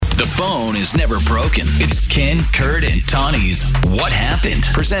The phone is never broken. It's Ken, Kurt, and Tawny's What Happened?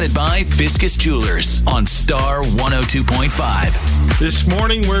 Presented by Fiscus Jewelers on Star 102.5. This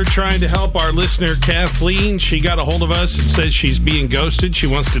morning, we're trying to help our listener, Kathleen. She got a hold of us and says she's being ghosted. She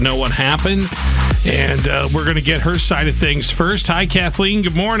wants to know what happened. And we're going to get her side of things first. Hi, Kathleen.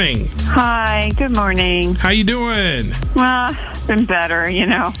 Good morning. Hi. Good morning. How you doing? Well, been better, you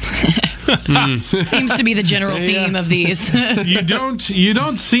know. Seems to be the general theme of these. You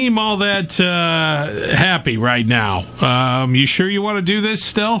don't seem all that happy right now. You sure you want to do this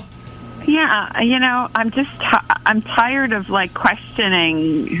still? Yeah, you know, I'm tired of like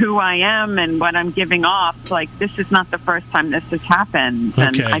questioning who I am and what I'm giving off. Like, this is not the first time this has happened,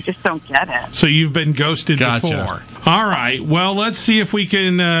 and Okay. I just don't get it. So you've been ghosted Gotcha. before. All right. Well, let's see if we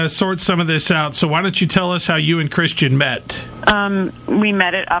can sort some of this out. So why don't you tell us how you and Christian met? We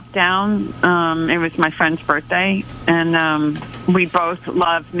met at Up Down. It was my friend's birthday, and we both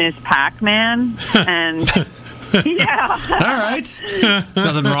love Ms. Pac-Man, and yeah. All right.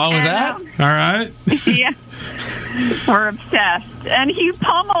 Nothing wrong with that. All right. Yeah. We're obsessed. And he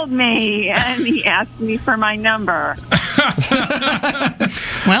pummeled me, and he asked me for my number.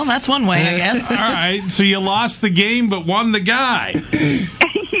 Well, that's one way, I guess. All right. So you lost the game but won the guy.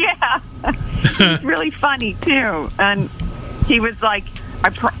 Yeah. He's really funny, too. And he was like,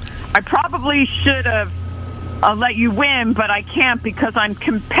 I probably should have let you win, but I can't because I'm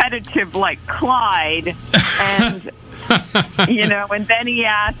competitive like Clyde. And, you know, and then he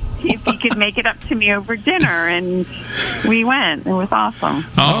asked if he could make it up to me over dinner, and we went. It was awesome.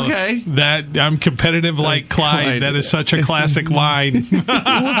 Oh, Okay. That I'm competitive like Clyde. That is such a classic line.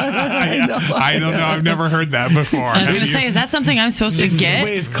 I don't know. I've never heard that before. I was going to say, is that something I'm supposed to get?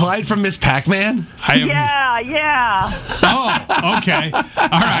 Wait, is Clyde from Miss Pac-Man? Yeah. Oh, okay. All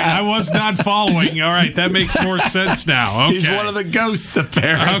right. I was not following. All right. That makes more sense now. Okay. He's one of the ghosts,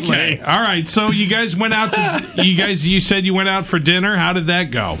 apparently. Okay. All right. So you guys went out to, you said you went out for dinner. How did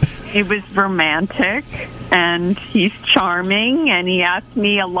that go? It was romantic, and he's charming, and he asked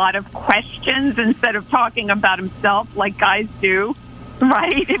me a lot of questions instead of talking about himself like guys do.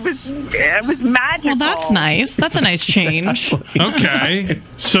 Right? It was magical. Well, that's nice. That's a nice change. Okay.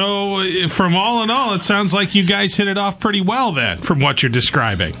 So from all in all, it sounds like you guys hit it off pretty well then, from what you're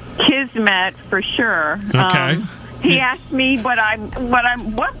describing. Kismet for sure. Okay. He asked me what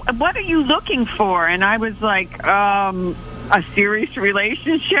are you looking for? And I was like, a serious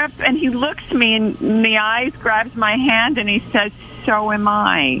relationship. And he looks me in the eyes, grabs my hand, and he says, "So am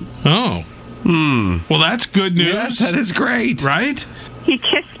I." Oh. Well, that's good news. Yes, that is great. Right? He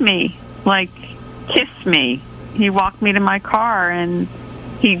kissed me, kissed me. He walked me to my car, and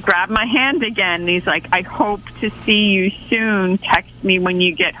he grabbed my hand again. And he's like, "I hope to see you soon. Text me when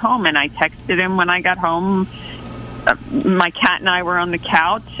you get home." And I texted him when I got home. My cat and I were on the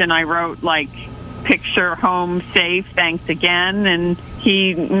couch, and I wrote, like, "Picture home safe, thanks again." And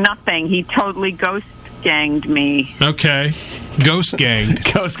nothing. He totally ghost-ganged me. Okay. Ghost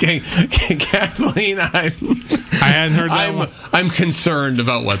ganged. Ghost Gang. Kathleen, I hadn't heard that one. I'm concerned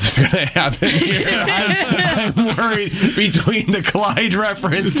about what's going to happen here. I'm worried between the Clyde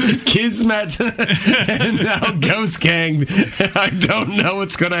reference, Kismet, and now Ghost Gang. I don't know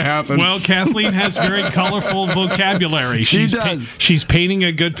what's going to happen. Well, Kathleen has very colorful vocabulary. She She's does. She's painting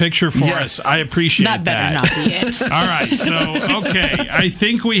a good picture for Yes. us. I appreciate That better not be it. All right. So, okay. I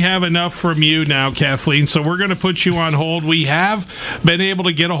think we have enough from you now, Kathleen. So we're going to put you on hold. We have been able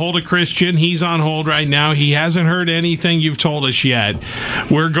to get a hold of Christian. He's on hold right now. He hasn't heard anything you've told us yet.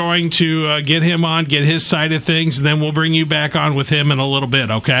 We're going to get him on, get his side of things, and then we'll bring you back on with him in a little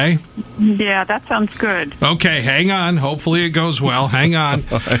bit, okay? Yeah, that sounds good. Okay, hang on. Hopefully it goes well. Hang on.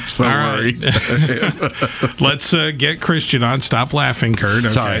 I'm so worried. Let's get Christian on. Stop laughing, Kurt. Okay.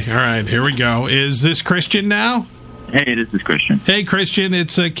 Sorry. All right, here we go. Is this Christian now? Hey, this is Christian. Hey, Christian.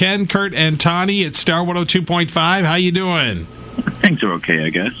 It's Ken, Kurt, and Tawny at Star 102.5. How you doing? Things are okay, I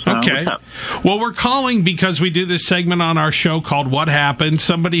guess. Okay. What's up? Well, we're calling because we do this segment on our show called What Happened.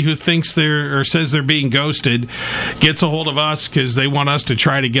 Somebody who thinks or says they're being ghosted gets a hold of us because they want us to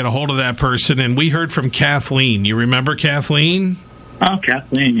try to get a hold of that person. And we heard from Kathleen. You remember Kathleen? Oh,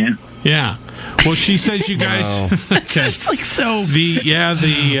 Kathleen, yeah. Yeah. Well, she says you guys. Okay. Just like so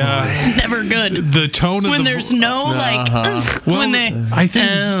Never good. The tone of When the there's no well, when they I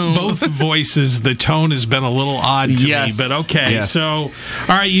think both voices, the tone has been a little odd to Yes. me, but okay. Yes. So, all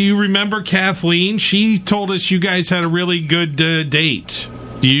right, you remember Kathleen? She told us you guys had a really good date.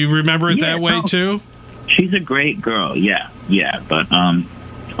 Do you remember it that way too? She's a great girl, yeah. But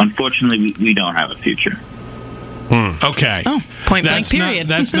unfortunately, we don't have a future. Okay. Oh, point blank, That's period.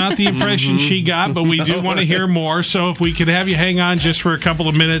 That's not the impression she got, but we do want to hear more. So if we could have you hang on just for a couple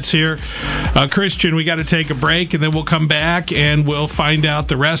of minutes here. Christian, we got to take a break, and then we'll come back, and we'll find out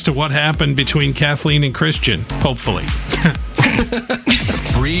the rest of what happened between Kathleen and Christian, hopefully.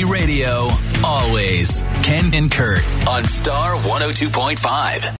 Free radio, always. Ken and Kurt on Star 102.5.